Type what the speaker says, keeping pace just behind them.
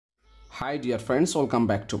Hi dear friends, welcome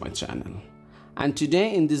back to my channel. And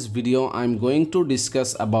today in this video I'm going to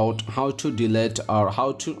discuss about how to delete or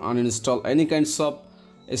how to uninstall any kinds of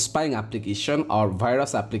spying application or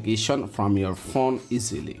virus application from your phone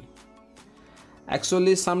easily.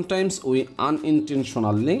 Actually, sometimes we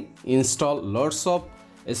unintentionally install lots of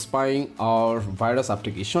spying or virus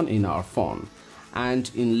application in our phone,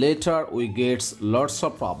 and in later we get lots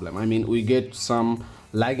of problem. We get some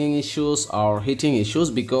lagging issues or heating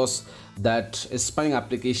issues because that spying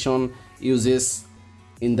application uses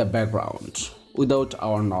in the background without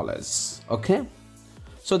our knowledge. Okay,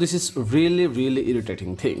 so this is really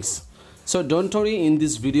irritating things. So don't worry, in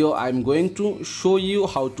this video I'm going to show you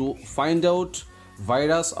how to find out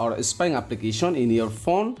virus or spying application in your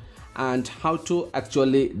phone and how to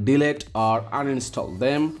actually delete or uninstall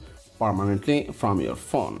them permanently from your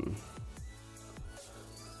phone.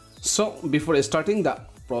 So before starting the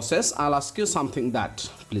process, I'll ask you something, that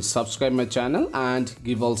please subscribe my channel and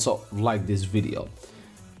give also like this video.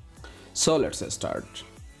 So let's start.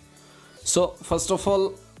 So first of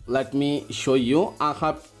all, let me show you. I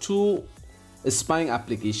have two spying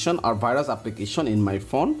application or virus application in my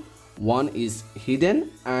phone. One is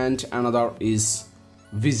hidden and another is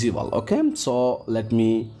visible. Okay, so let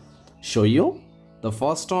me show you. The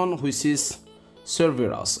first one, which is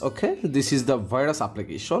Cerberus. Okay, this is the virus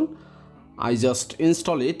application. I just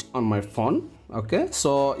install it on my phone. Okay,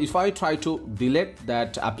 so if I try to delete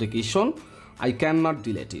that application, I cannot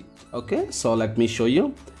delete it. Okay, so let me show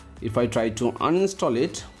you. If I try to uninstall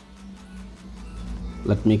it,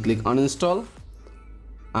 let me click uninstall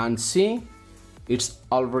and see it's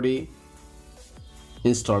already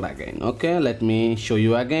installed again. Okay, let me show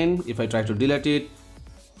you again. If I try to delete it,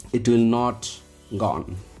 it will not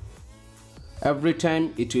gone. Every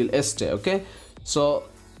time it will stay. Okay, so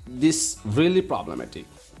this really problematic.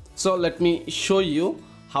 So let me show you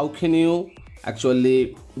how can you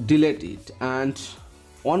actually delete it. And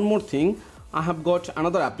one more thing, I have got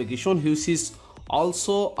another application which is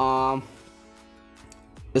also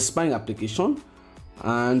a spying application,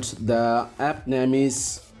 and the app name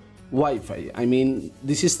is Wi-Fi.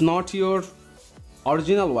 This is not your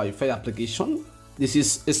original Wi-Fi application, this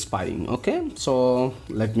is spying. Okay, so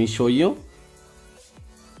let me show you.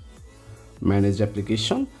 Manage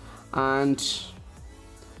application, and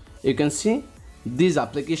you can see this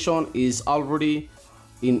application is already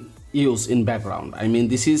in use in background.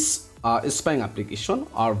 This is a spying application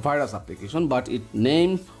or virus application, but it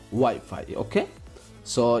named Wi-Fi. Okay,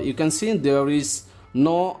 so you can see there is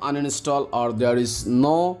no uninstall or there is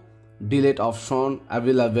no delete option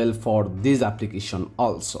available for this application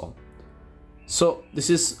also. So this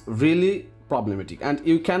is really problematic, and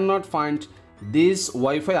you cannot find this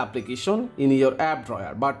Wi-Fi application in your app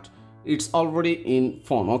drawer, but it's already in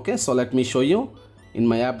phone. Okay, so let me show you. In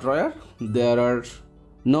my app drawer there are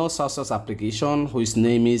no such application whose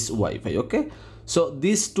name is Wi-Fi. Okay, so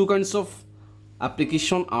these two kinds of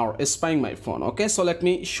application are spying my phone. Okay, so let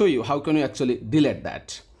me show you how can you actually delete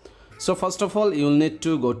that. So first of all, you'll need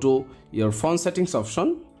to go to your phone settings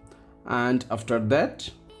option, and after that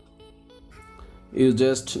you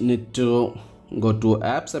just need to go to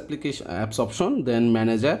apps option, then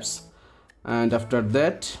manage apps, and after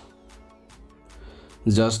that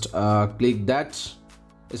just click that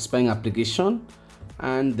spying application,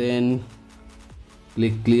 and then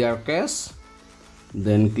click clear cache,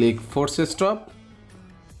 then click force stop,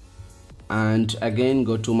 and again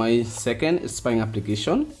go to my second spying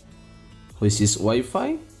application which is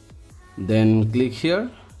Wi-Fi, then click here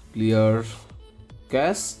clear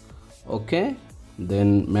cache. Okay,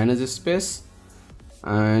 then manage space,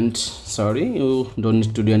 and sorry, you don't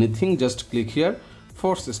need to do anything, just click here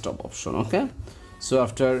force stop option. Okay, so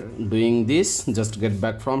after doing this, just get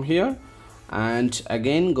back from here and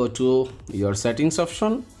again go to your settings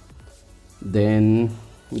option, then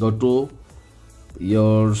go to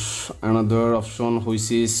your another option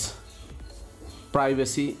which is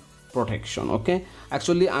privacy protection. Okay,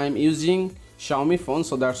 actually I'm using Xiaomi phone,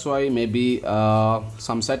 so that's why maybe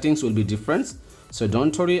some settings will be different. So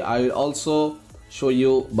don't worry, I will also show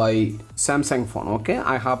you by Samsung phone. Okay,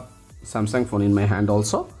 I have Samsung phone in my hand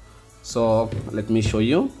also, so let me show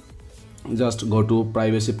you. Just go to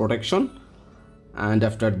privacy protection, and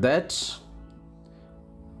after that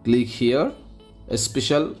click here a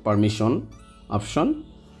special permission option,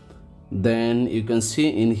 then you can see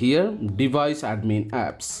in here device admin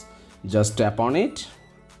apps. Just tap on it,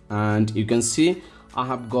 and you can see I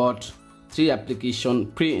have got 3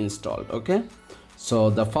 application pre-installed. Okay, so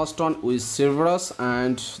the first one is Cerberus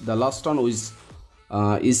and the last one is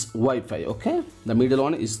Wi-Fi. Okay, the middle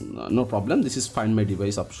one is no problem, this is find my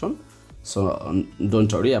device option. so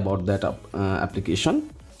don't worry about that application.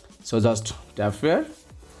 So just tap here,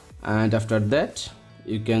 and after that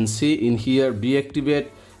you can see in here deactivate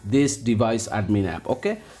this device admin app.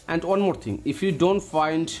 Okay, and one more thing, if you don't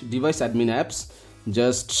find device admin apps,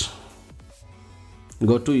 just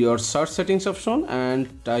go to your search settings option and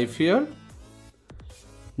type here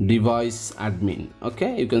device admin.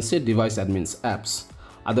 Okay, you can see device admins apps.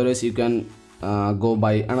 Otherwise you can go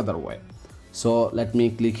by another way. So let me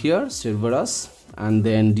click here server as, and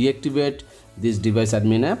then deactivate this device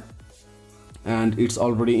admin app, and it's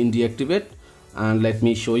already in deactivate. And let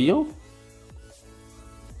me show you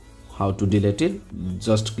how to delete it.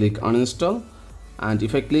 Just click uninstall, and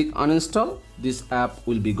if I click uninstall, this app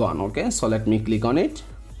will be gone. Okay, so let me click on it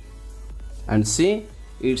and see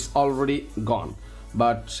it's already gone.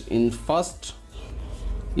 But in first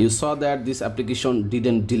you saw that this application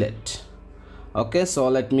didn't delete. Okay, so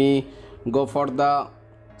let me go for the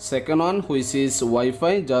second one, which is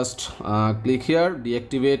Wi-Fi. Just click here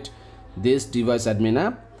deactivate this device admin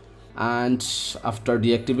app, and after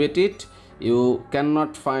deactivate it, you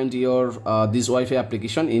cannot find your this Wi-Fi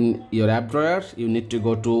application in your app drawer. You need to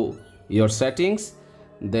go to your settings,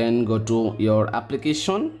 then go to your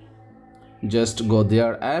application, just go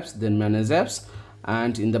there apps, then manage apps,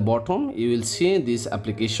 and in the bottom you will see this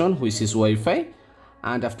application which is Wi-Fi,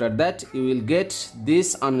 and after that you will get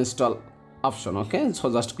this uninstall option. Okay,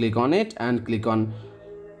 so just click on it and click on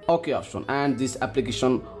OK option, and this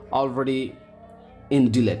application already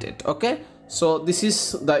in deleted. Okay, so this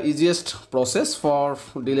is the easiest process for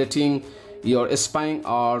deleting your spying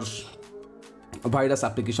or virus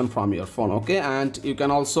application from your phone. Okay, and you can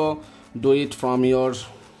also do it from your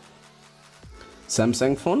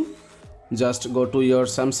Samsung phone. Just go to your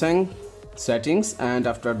Samsung settings, and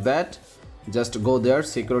after that just go there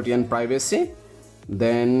security and privacy,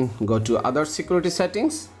 then go to other security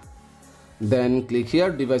settings, then click here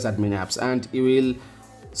device admin apps, and you will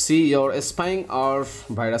see your spying or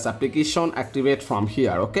virus application activate from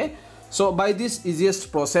here. Okay, so by this easiest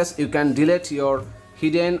process you can delete your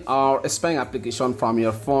hidden or spying application from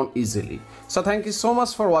your phone easily. So thank you so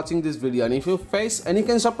much for watching this video, and if you face any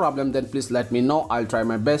kinds of problem, then please let me know. I'll try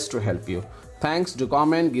my best to help you. Thanks, do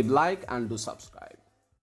comment, give like, and do subscribe.